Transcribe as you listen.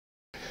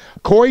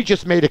Corey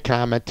just made a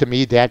comment to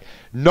me that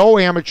no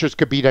amateurs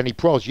could beat any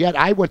pros. Yet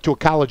I went to a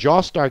college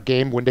all-star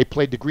game when they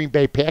played the Green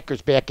Bay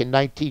Packers back in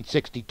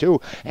 1962,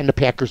 and the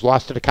Packers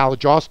lost to the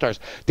college all-stars.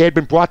 They had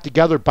been brought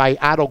together by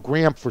Otto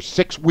Graham for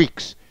 6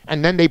 weeks,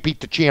 and then they beat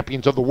the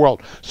champions of the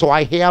world. So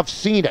I have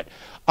seen it.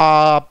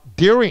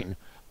 During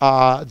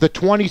the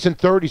 20s and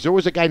 30s, there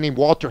was a guy named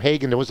Walter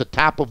Hagen that was the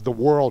top of the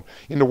world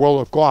in the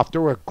world of golf.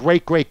 There were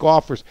great, great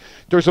golfers.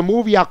 There's a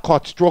movie out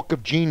called Stroke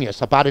of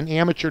Genius about an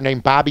amateur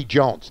named Bobby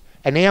Jones.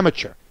 An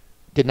amateur,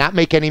 did not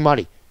make any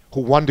money, who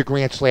won the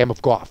Grand Slam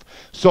of golf.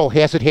 So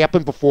has it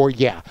happened before?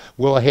 Yeah.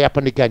 Will it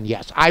happen again?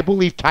 Yes. I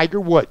believe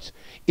Tiger Woods,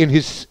 in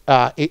his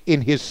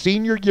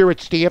senior year at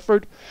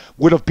Stanford,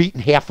 would have beaten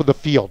half of the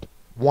field,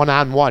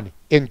 one-on-one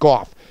in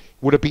golf.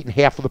 Would have beaten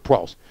half of the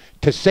pros.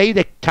 To say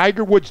that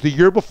Tiger Woods the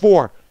year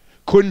before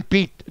couldn't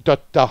beat the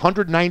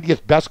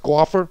 190th best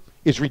golfer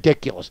is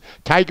ridiculous.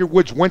 Tiger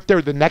Woods went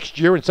there the next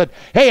year and said,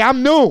 hey,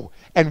 I'm new,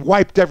 and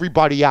wiped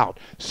everybody out.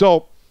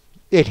 So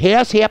it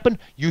has happened.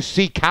 You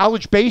see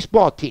college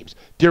baseball teams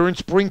during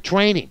spring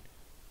training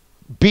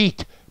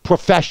beat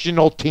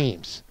professional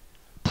teams,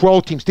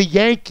 pro teams. The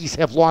Yankees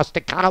have lost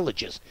to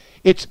colleges.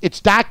 It's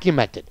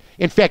documented.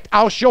 In fact,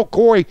 I'll show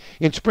Corey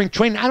in spring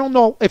training. I don't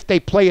know if they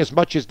play as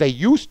much as they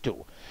used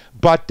to,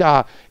 but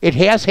it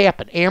has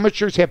happened.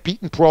 Amateurs have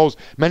beaten pros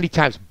many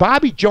times.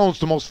 Bobby Jones,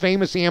 the most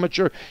famous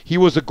amateur, he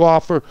was a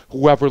golfer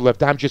who ever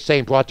lived. I'm just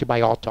saying, brought to you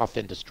by Althoff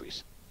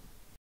Industries.